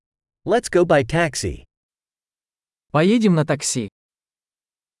Let's go by taxi. Поедем на такси.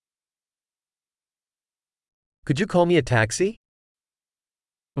 Could you call me a taxi?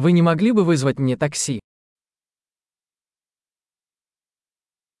 Вы не могли бы вызвать мне такси?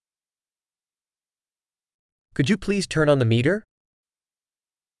 Could you please turn on the meter?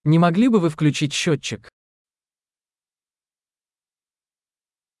 Не могли бы вы включить счетчик?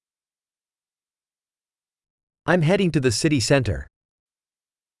 I'm heading to the city center.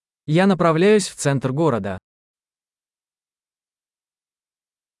 Я направляюсь в центр города.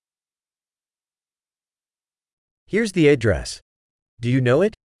 Here's the address. Do you know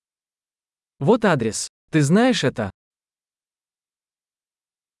it? Вот адрес. Ты знаешь это?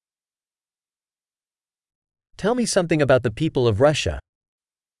 Tell me something about the people of Russia.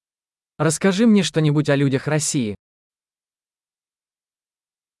 Расскажи мне что-нибудь о людях России.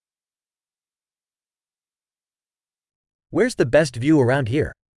 Where's the best view around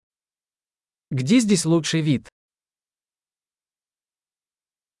here? Где здесь лучший вид?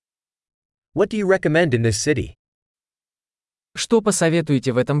 What do you recommend in this city? Что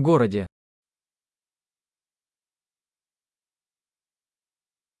посоветуете в этом городе?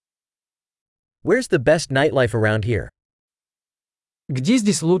 Where's the best nightlife around here? Где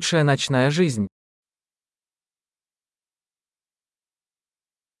здесь лучшая ночная жизнь?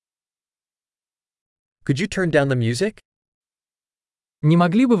 Could you turn down the music? Не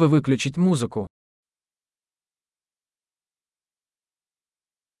могли бы вы выключить музыку?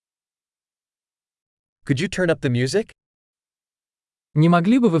 Could you turn up the music? Не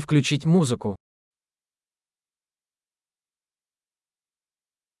могли бы вы включить музыку?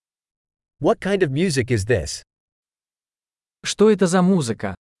 What kind of music is this? Что это за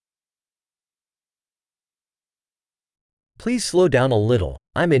музыка? Please slow down a little.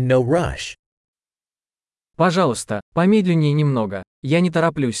 I'm in no rush. Пожалуйста, помедленнее немного. Я не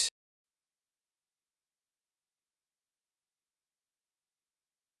тороплюсь.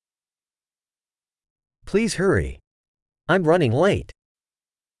 Please hurry. I'm running late.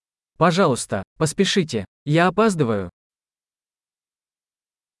 Пожалуйста, поспешите. Я опаздываю.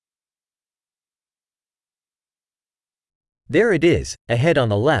 There it is, ahead on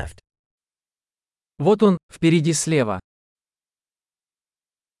the left. Вот он, впереди слева.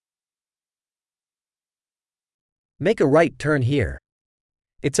 Make a right turn here.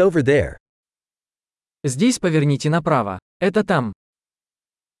 It's over there. Здесь поверните направо. Это там.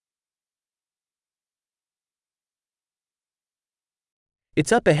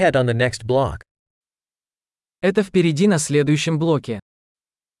 It's up ahead on the next block. Это впереди на следующем блоке.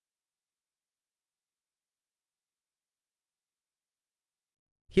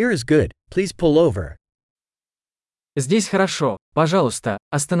 Here is good. Please pull over. Здесь хорошо. Пожалуйста,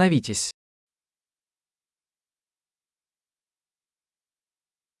 остановитесь.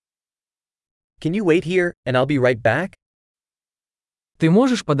 Can you wait here, and I'll be right back? Ты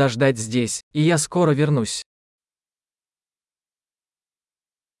можешь подождать здесь, и я скоро вернусь.